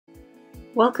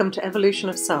Welcome to Evolution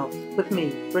of Self with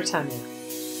me, Britannia.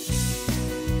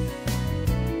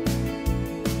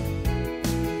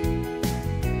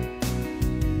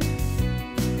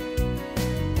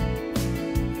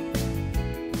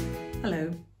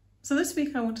 Hello. So this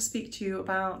week I want to speak to you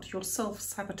about your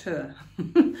self-saboteur.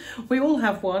 We all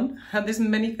have one, and there's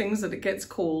many things that it gets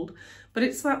called, but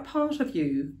it's that part of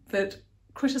you that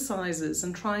criticises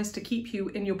and tries to keep you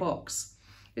in your box.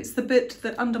 It's the bit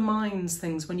that undermines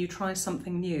things when you try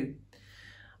something new.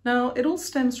 Now, it all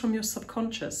stems from your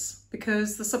subconscious,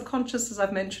 because the subconscious, as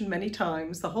I've mentioned many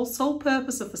times, the whole sole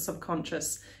purpose of the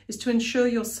subconscious is to ensure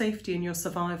your safety and your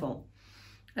survival.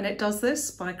 And it does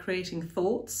this by creating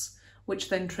thoughts, which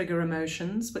then trigger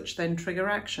emotions, which then trigger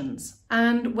actions.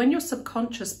 And when your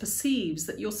subconscious perceives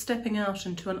that you're stepping out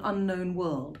into an unknown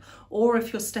world, or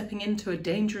if you're stepping into a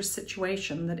dangerous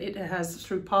situation that it has,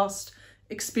 through past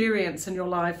experience in your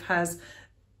life, has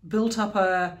built up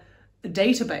a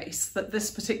database that this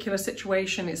particular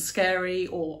situation is scary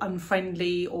or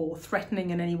unfriendly or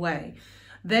threatening in any way,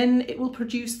 then it will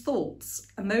produce thoughts.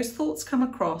 And those thoughts come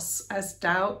across as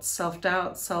doubt,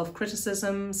 self-doubt,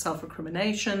 self-criticism,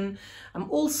 self-recrimination,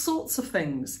 all sorts of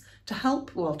things to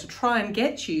help, to try and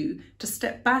get you to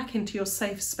step back into your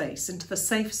safe space, into the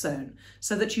safe zone,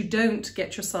 so that you don't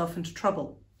get yourself into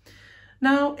trouble.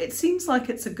 Now, it seems like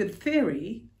it's a good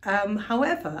theory.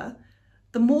 However,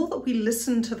 the more that we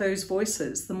listen to those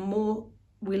voices, the more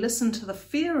we listen to the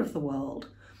fear of the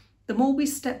world, the more we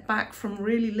step back from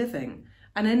really living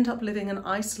and end up living an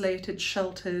isolated,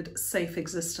 sheltered, safe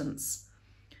existence.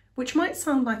 Which might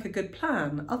sound like a good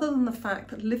plan, other than the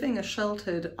fact that living a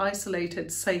sheltered,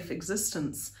 isolated, safe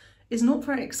existence is not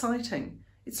very exciting.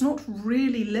 It's not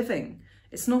really living.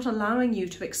 It's not allowing you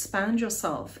to expand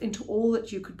yourself into all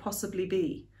that you could possibly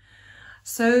be.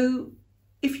 So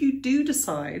if you do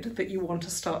decide that you want to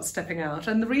start stepping out,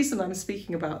 and the reason I'm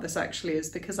speaking about this actually is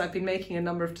because I've been making a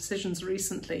number of decisions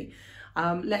recently,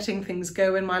 letting things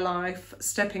go in my life,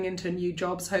 stepping into new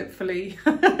jobs hopefully,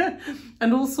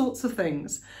 and all sorts of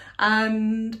things.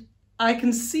 And I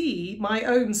can see my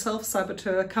own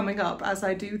self-saboteur coming up as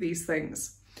I do these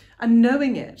things. And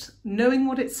knowing it, knowing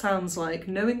what it sounds like,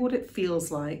 knowing what it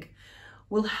feels like,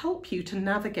 will help you to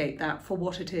navigate that for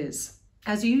what it is.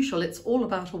 As usual, it's all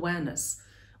about awareness.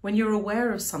 When you're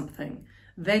aware of something,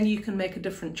 then you can make a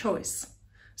different choice.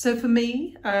 So for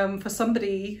me, for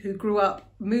somebody who grew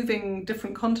up moving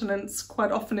different continents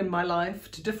quite often in my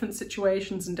life to different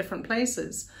situations and different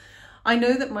places, I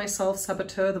know that my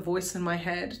self-saboteur, the voice in my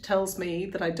head, tells me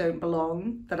that I don't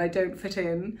belong, that I don't fit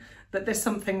in, that there's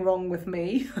something wrong with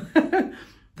me,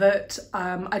 that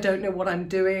I don't know what I'm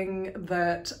doing,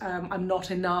 that I'm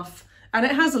not enough. And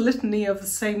it has a litany of the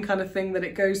same kind of thing that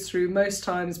it goes through most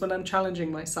times when I'm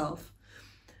challenging myself.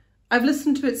 I've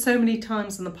listened to it so many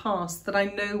times in the past that I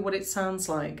know what it sounds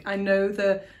like. I know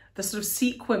the sort of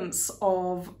sequence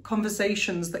of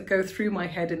conversations that go through my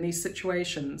head in these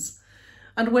situations.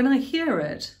 And when I hear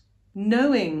it,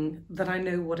 knowing that I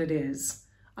know what it is,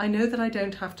 I know that I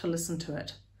don't have to listen to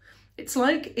it. It's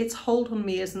like its hold on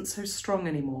me isn't so strong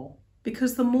anymore,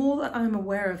 because the more that I'm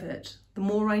aware of it, the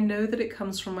more I know that it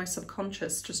comes from my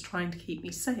subconscious just trying to keep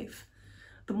me safe.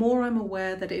 The more I'm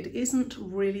aware that it isn't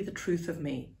really the truth of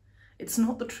me. It's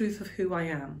not the truth of who I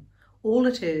am. All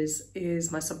it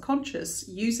is my subconscious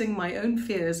using my own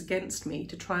fears against me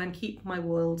to try and keep my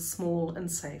world small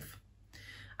and safe.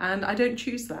 And I don't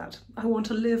choose that. I want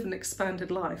to live an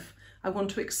expanded life. I want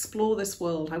to explore this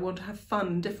world. I want to have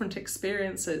fun, different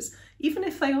experiences. Even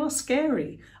if they are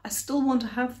scary, I still want to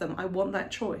have them. I want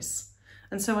that choice.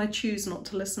 And so I choose not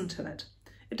to listen to it.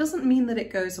 It doesn't mean that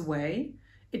it goes away.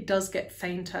 It does get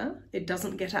fainter. It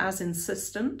doesn't get as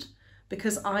insistent,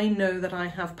 because I know that I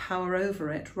have power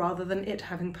over it rather than it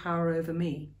having power over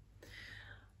me.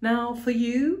 Now, for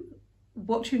you,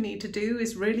 what you need to do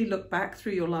is really look back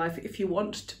through your life if you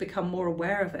want to become more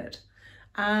aware of it,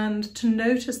 and to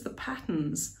notice the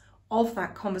patterns of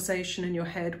that conversation in your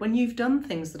head when you've done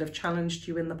things that have challenged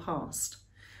you in the past.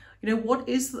 You know, what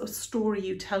is the story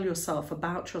you tell yourself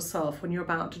about yourself when you're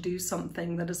about to do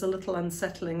something that is a little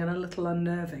unsettling and a little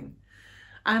unnerving?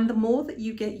 And the more that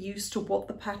you get used to what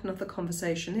the pattern of the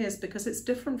conversation is, because it's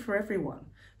different for everyone,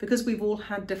 because we've all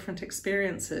had different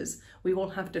experiences, we all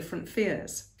have different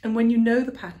fears. And when you know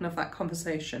the pattern of that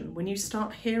conversation, when you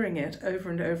start hearing it over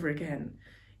and over again,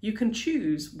 you can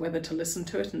choose whether to listen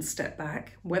to it and step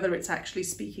back, whether it's actually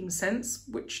speaking sense,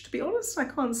 which, to be honest, I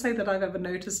can't say that I've ever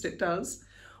noticed it does,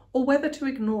 or whether to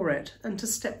ignore it and to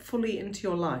step fully into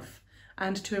your life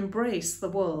and to embrace the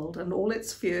world and all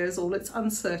its fears, all its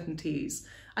uncertainties,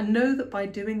 and know that by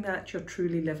doing that, you're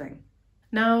truly living.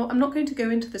 Now, I'm not going to go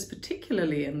into this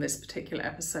particularly in this particular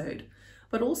episode,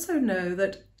 but also know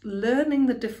that learning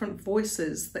the different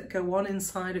voices that go on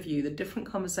inside of you, the different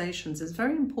conversations, is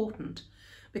very important,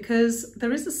 because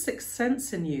there is a sixth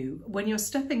sense in you when you're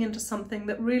stepping into something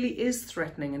that really is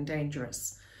threatening and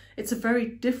dangerous. It's a very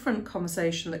different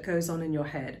conversation that goes on in your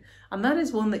head, and that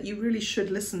is one that you really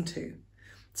should listen to.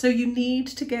 So you need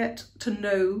to get to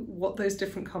know what those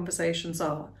different conversations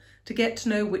are, to get to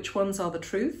know which ones are the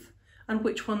truth and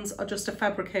which ones are just a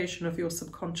fabrication of your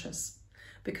subconscious.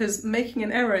 Because making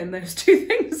an error in those two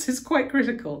things is quite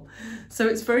critical. So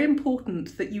it's very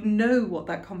important that you know what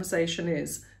that conversation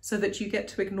is so that you get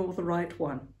to ignore the right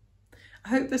one. I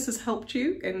hope this has helped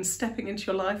you in stepping into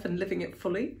your life and living it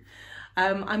fully.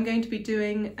 I'm going to be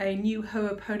doing a new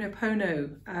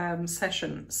Ho'oponopono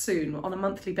session soon on a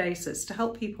monthly basis to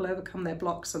help people overcome their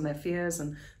blocks and their fears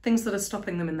and things that are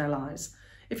stopping them in their lives.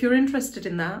 If you're interested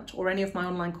in that or any of my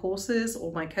online courses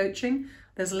or my coaching,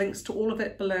 there's links to all of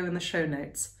it below in the show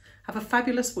notes. Have a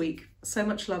fabulous week. So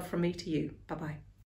much love from me to you. Bye-bye.